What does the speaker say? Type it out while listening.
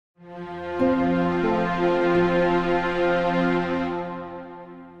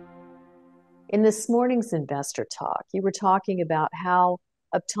In this morning's investor talk, you were talking about how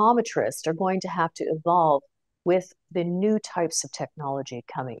optometrists are going to have to evolve with the new types of technology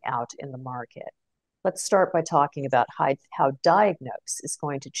coming out in the market. Let's start by talking about how Diagnos is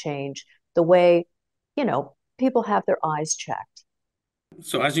going to change the way, people have their eyes checked.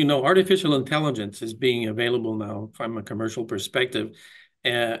 So as you know, artificial intelligence is being available now from a commercial perspective,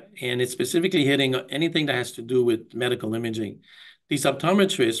 and it's specifically hitting anything that has to do with medical imaging. These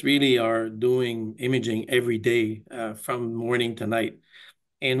optometrists really are doing imaging every day from morning to night.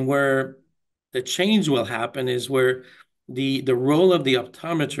 And where the change will happen is where the role of the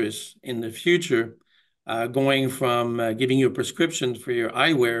optometrist in the future, going from giving you a prescription for your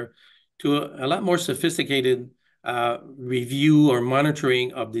eyewear to a lot more sophisticated review or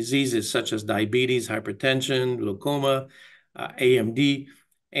monitoring of diseases such as diabetes, hypertension, glaucoma, AMD.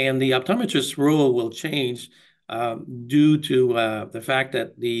 And the optometrist's role will change due to the fact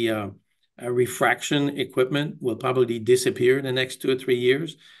that the refraction equipment will probably disappear in the next 2 or 3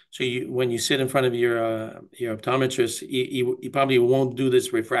 years. So when you sit in front of your optometrist, he probably won't do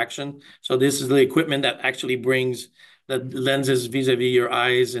this refraction. So this is the equipment that actually brings the lenses vis-a-vis your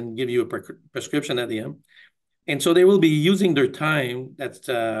eyes and give you a prescription at the end. And so they will be using their time that's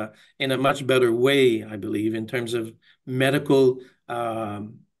in a much better way, I believe, in terms of medical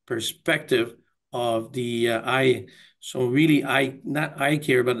perspective of the eye. So really not eye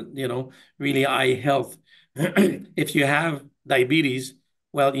care, but, really eye health. If you have diabetes,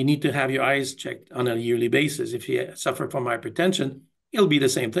 well, you need to have your eyes checked on a yearly basis. If you suffer from hypertension, it'll be the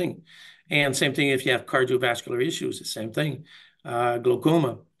same thing. And same thing if you have cardiovascular issues, the same thing,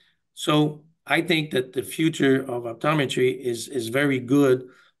 glaucoma. So I think that the future of optometry is very good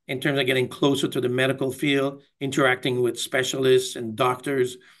in terms of getting closer to the medical field, interacting with specialists and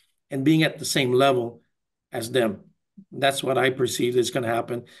doctors, and being at the same level as them. That's what I perceive is going to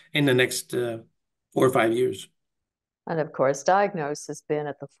happen in the next 4 or 5 years. And of course, Diagnos has been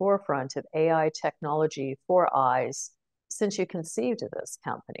at the forefront of AI technology for eyes since you conceived of this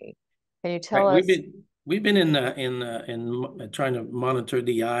company. Can you tell us? We've been in trying to monitor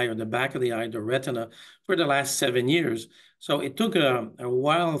the eye or the back of the eye, the retina, for the last 7 years. So it took a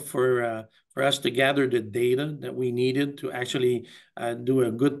while for us to gather the data that we needed to actually do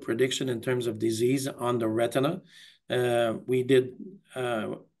a good prediction in terms of disease on the retina. We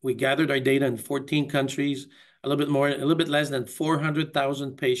gathered our data in 14 countries, a little bit less than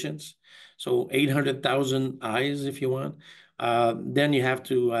 400,000 patients, so 800,000 eyes, if you want. Then you have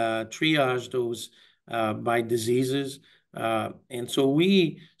to triage those by diseases. And so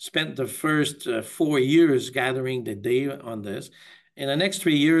we spent the first 4 years gathering the data on this. In the next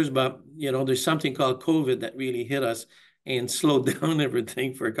 3 years, but there's something called COVID that really hit us and slowed down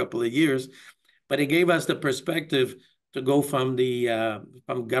everything for a couple of years. But it gave us the perspective to go from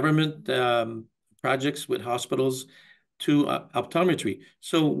government projects with hospitals to optometry.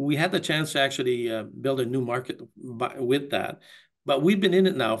 So we had the chance to actually build a new market with that. But we've been in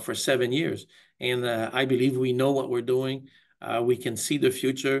it now for 7 years. And I believe we know what we're doing. We can see the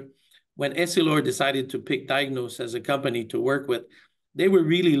future. When Essilor decided to pick Diagnos as a company to work with, they were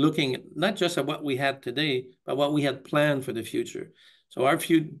really looking not just at what we had today, but what we had planned for the future. So our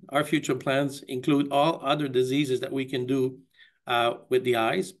future plans include all other diseases that we can do with the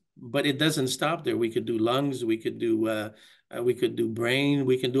eyes, but it doesn't stop there. We could do lungs, we could do brain,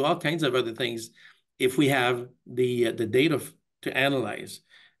 we can do all kinds of other things if we have the data to analyze.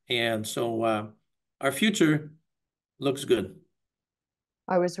 And so our future looks good.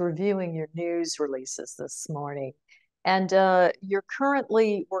 I was reviewing your news releases this morning, and you're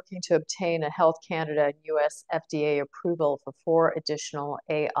currently working to obtain a Health Canada and US FDA approval for 4 additional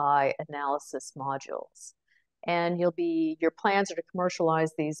AI analysis modules. And your plans are to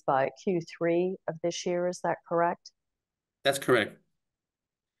commercialize these by Q3 of this year. Is that correct? That's correct.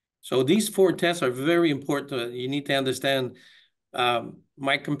 So these 4 tests are very important. You need to understand,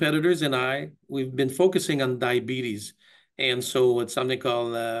 my competitors and we've been focusing on diabetes. And so it's something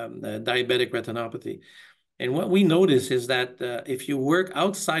called diabetic retinopathy. And what we notice is that if you work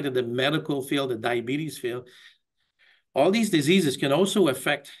outside of the medical field, the diabetes field, all these diseases can also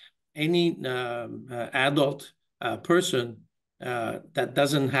affect any adult person that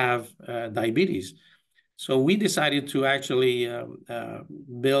doesn't have diabetes. So we decided to actually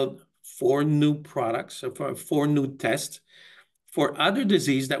build 4 new products, 4 new tests for other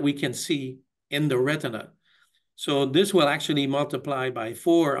disease that we can see in the retina. So this will actually multiply by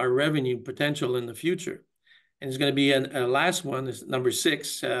 4 our revenue potential in the future. And it's going to be a last one, is number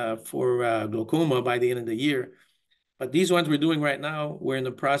 6 for glaucoma by the end of the year. But these ones we're doing right now, we're in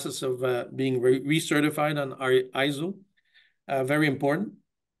the process of being recertified on our ISO. Very important.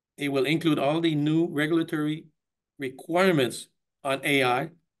 It will include all the new regulatory requirements on AI.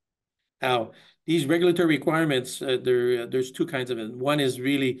 Now, these regulatory requirements, there's two kinds of it. One is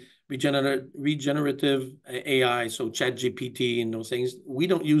really regenerative AI, so ChatGPT and those things. We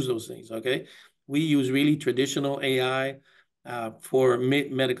don't use those things, okay? We use really traditional AI for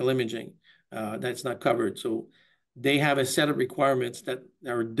medical imaging. That's not covered. So they have a set of requirements that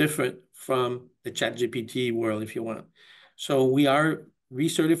are different from the ChatGPT world, if you want. So we are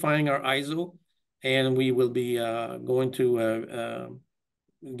recertifying our ISO, and we will be going to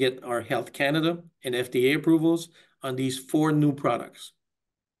get our Health Canada and FDA approvals on these 4 new products.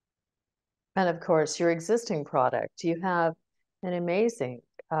 And of course, your existing product, you have an amazing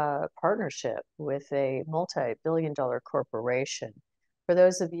partnership with a multi-billion-dollar corporation. For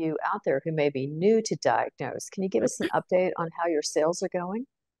those of you out there who may be new to Diagnos, can you give us an update on how your sales are going?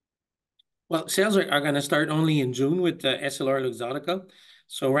 Well, sales are going to start only in June with EssilorLuxottica.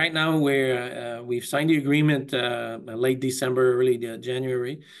 So right now we've signed the agreement late December, early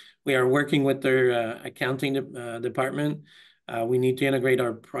January. We are working with their accounting department. We need to integrate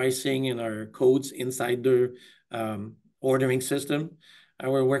our pricing and our codes inside their ordering system.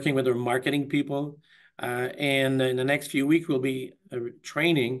 We're working with their marketing people. And in the next few weeks, we'll be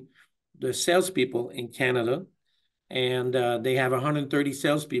training the salespeople in Canada. And they have 130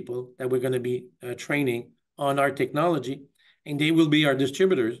 salespeople that we're going to be training on our technology. And they will be our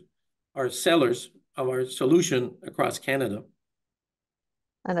distributors, our sellers of our solution across Canada.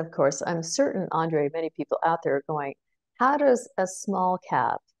 And of course, I'm certain, Andre, many people out there are going, how does a small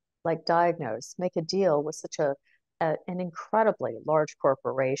cap like Diagnos make a deal with such an incredibly large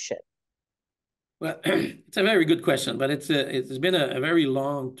corporation? Well, it's a very good question, but it's been a very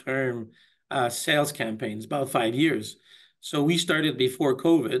long-term sales campaign. It's about 5 years. So we started before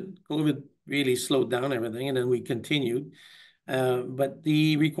COVID. COVID really slowed down everything, and then we continued. But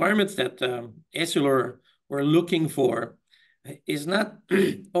the requirements that Essilor were looking for is not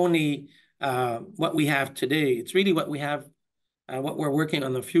only what we have today. It's really what we have, what we're working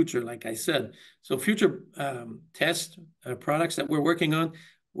on the future, like I said. So future test products that we're working on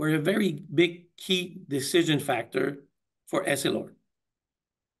were a very big key decision factor for Essilor.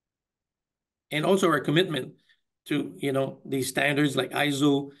 And also our commitment to, these standards like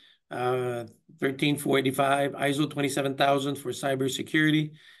ISO 13485, ISO 27000 for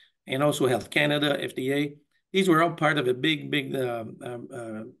cybersecurity, and also Health Canada, FDA. These were all part of a big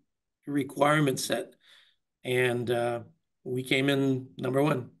requirement set. And we came in number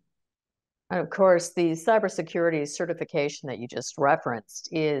 1. And of course, the cybersecurity certification that you just referenced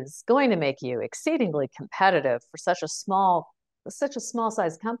is going to make you exceedingly competitive for such a small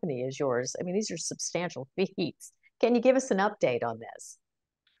size company as yours. I mean, these are substantial feats. Can you give us an update on this?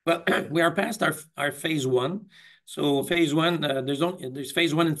 Well, we are past our phase 1. So phase 1, there's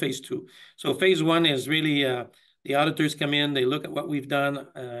phase 1 and phase 2. So phase 1 is really the auditors come in, they look at what we've done.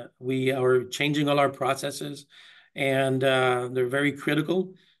 We are changing all our processes, and they're very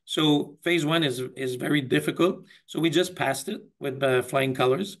critical. So phase 1 is very difficult. So we just passed it with flying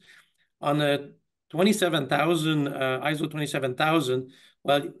colors. On the 27,000 ISO 27,000,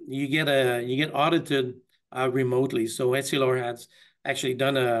 well, you get audited remotely. So Essilor has actually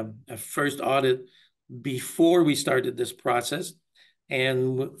done a first audit before we started this process,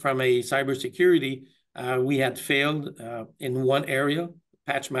 and from a cybersecurity, we had failed in one area,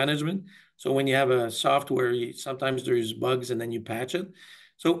 patch management. So when you have a software, sometimes there's bugs and then you patch it.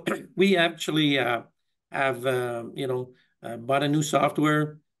 So we actually have bought a new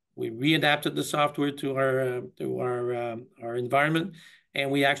software. We readapted the software to our environment,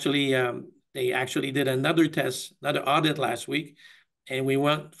 and they actually did another test, another audit last week, and we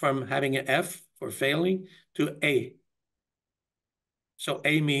went from having an F for failing to A. So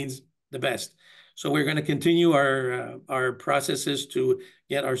A means the best. So we're going to continue our processes to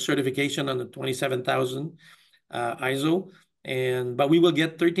get our certification on the 27,000 ISO, but we will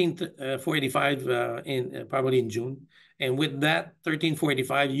get 13485 probably in June. And with that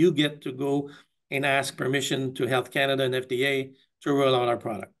 13485, you get to go and ask permission to Health Canada and FDA to roll out our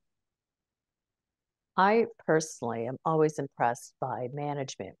product. I personally am always impressed by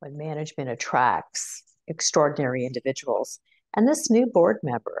management when management attracts extraordinary individuals. And this new board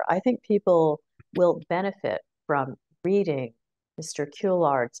member, I think people will benefit from reading Mr.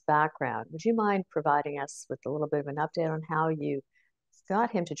 Couillard's background. Would you mind providing us with a little bit of an update on how you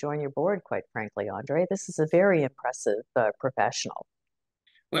got him to join your board, quite frankly, Andre? This is a very impressive professional.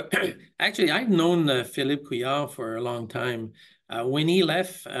 Well, actually, I've known Philippe Couillard for a long time. When he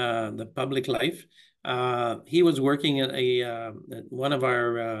left the public life, He was working at at one of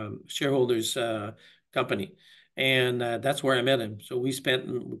our shareholders' company, and that's where I met him. So we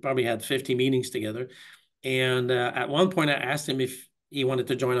probably had 50 meetings together. And at one point, I asked him if he wanted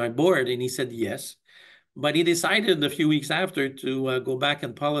to join our board, and he said yes. But he decided a few weeks after to go back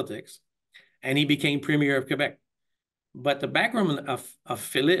in politics, and he became Premier of Quebec. But the background of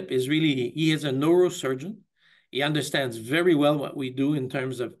Philippe is really, he is a neurosurgeon. He understands very well what we do in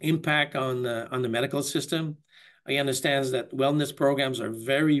terms of impact on the medical system. He understands that wellness programs are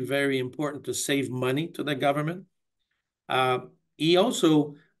very, very important to save money to the government. Uh, he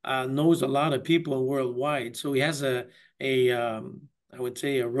also knows a lot of people worldwide. So he has I would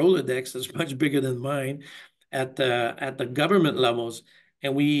say a Rolodex that's much bigger than mine at the government levels.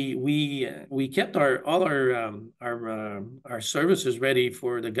 And we kept all our services ready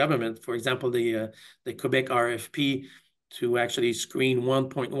for the government. For example, the Quebec RFP to actually screen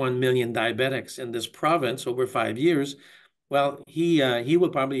 1.1 million diabetics in this province over 5 years. Well, he will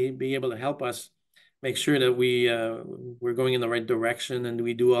probably be able to help us make sure that we're going in the right direction and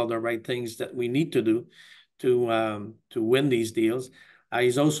we do all the right things that we need to do to win these deals.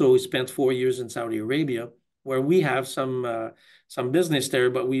 He's also spent 4 years in Saudi Arabia, where we have some business there,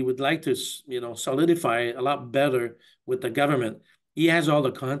 but we would like to solidify a lot better with the government. He has all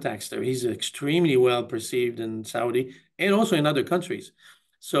the contacts there. He's extremely well perceived in Saudi and also in other countries.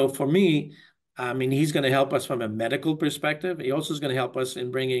 So for me, I mean, he's going to help us from a medical perspective. He also is going to help us in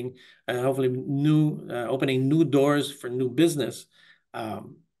bringing, hopefully, opening new doors for new business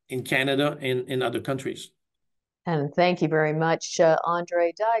in Canada and in other countries. And thank you very much,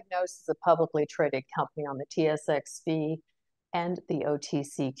 Andre. Diagnos is a publicly traded company on the TSXV and the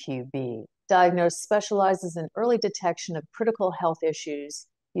OTCQB. Diagnos specializes in early detection of critical health issues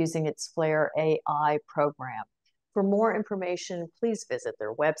using its FLAIR AI program. For more information, please visit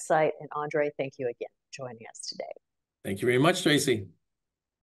their website. And Andre, thank you again for joining us today. Thank you very much, Tracy.